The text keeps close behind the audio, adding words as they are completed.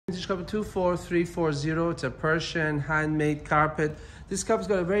Vintage carpet 24340. It's a Persian handmade carpet. This carpet's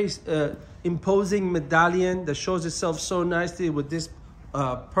got a very imposing medallion that shows itself so nicely with this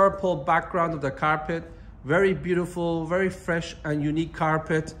purple background of the carpet. Very beautiful, very fresh and unique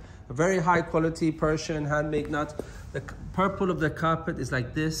carpet. A very high quality Persian handmade knot. The purple of the carpet is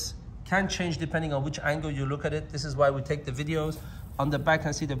like this. Can change depending on which angle you look at it. This is why we take the videos. On the back,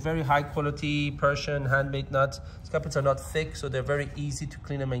 I see the very high quality Persian handmade nuts. These carpets are not thick, so they're very easy to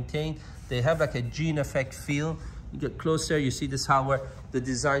clean and maintain. They have like a jean effect feel. You get closer, you see this how where the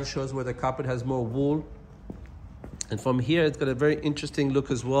design shows where the carpet has more wool. And from here, it's got a very interesting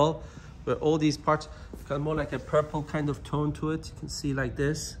look as well, where all these parts got more like a purple kind of tone to it. You can see like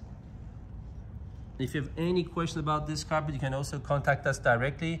this. If you have any questions about this carpet, you can also contact us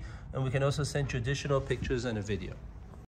directly, and we can also send you additional pictures and a video.